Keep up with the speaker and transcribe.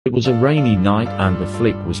It was a rainy night and the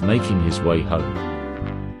Flik was making his way home.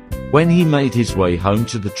 When he made his way home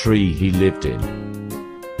to the tree he lived in.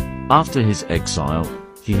 After his exile,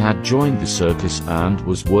 he had joined the circus and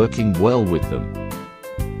was working well with them.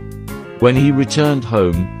 When he returned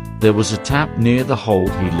home, there was a tap near the hole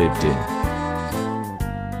he lived in.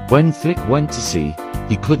 When Flik went to see,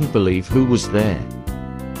 he couldn't believe who was there.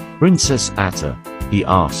 "Princess Atta?" he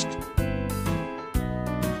asked.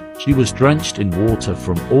 She was drenched in water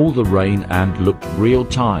from all the rain and looked real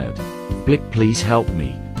tired. "Flik, please help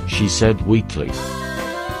me," she said weakly.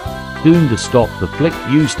 Soon to stop the Flik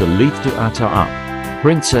used a leaf to Atta up.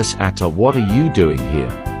 "Princess Atta, what are you doing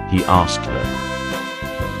here?" he asked her.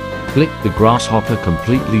 Flik the grasshopper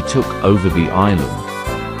completely took over the island.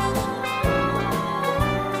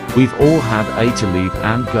 "We've all had to leave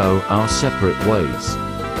and go our separate ways,"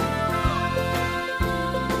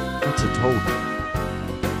 Atta told her.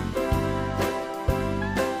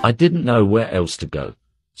 "I didn't know where else to go,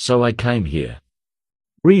 so I came here."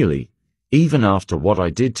 "Really? Even after what I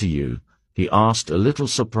did to you?" he asked, a little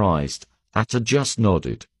surprised. Atta just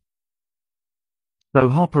nodded. "So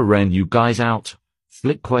Hopper ran you guys out?"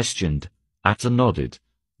 Flik questioned. Atta nodded.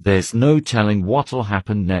 "There's no telling what'll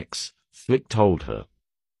happen next," Flik told her.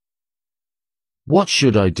 "What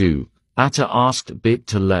should I do?" Atta asked a bit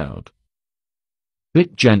too loud.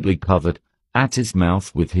 Flik gently covered Atta's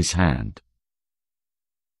mouth with his hand.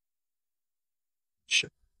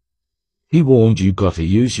 He warned, "You gotta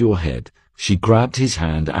use your head." She grabbed his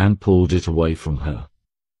hand and pulled it away from her.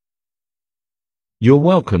 "You're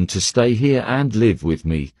welcome to stay here and live with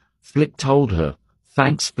me," Flik told her.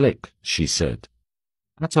 "Thanks, Flik," she said.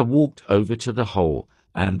 Atta walked over to the hole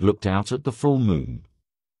and looked out at the full moon.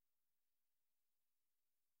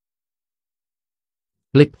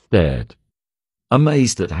 Flik stared,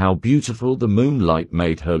 amazed at how beautiful the moonlight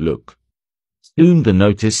made her look. Soon they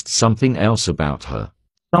noticed something else about her.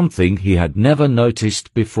 Something he had never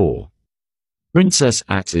noticed before. Princess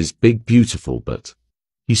Atta's big beautiful butt.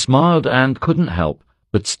 He smiled and couldn't help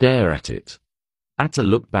but stare at it. Atta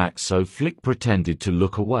looked back, so Flik pretended to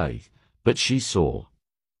look away, but she saw.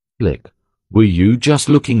 "Flik, were you just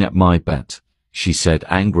looking at my butt?" she said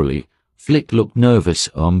angrily. Flik looked nervous.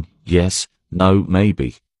 Yes, no,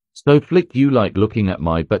 maybe." "So Flik, you like looking at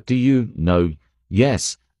my butt, do you?" "No,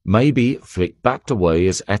 yes, maybe." Flik backed away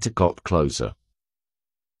as Atta got closer.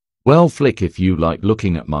 "Well, Flik, if you like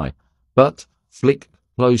looking at my butt." Flik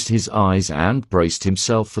closed his eyes and braced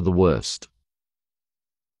himself for the worst.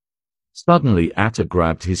 Suddenly Atta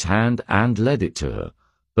grabbed his hand and led it to her,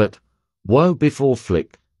 but whoa, before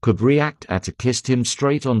Flik could react, Atta kissed him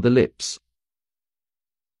straight on the lips.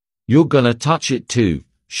 "You're gonna touch it too,"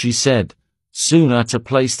 she said. Soon Atta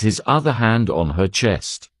placed his other hand on her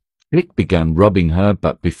chest. Flik began rubbing her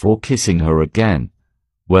butt before kissing her again.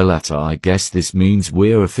 "Well, Atta, I guess this means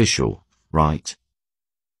we're official, right?"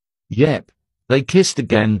 "Yep." They kissed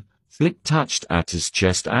again. Flik touched Atta's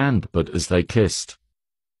chest but as they kissed,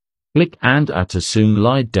 Flik and Atta soon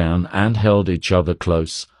lied down and held each other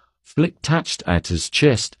close. Flik touched Atta's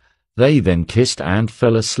chest. They then kissed and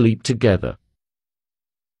fell asleep together.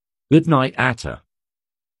 "Good night, Atta."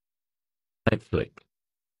 "Night, Flik."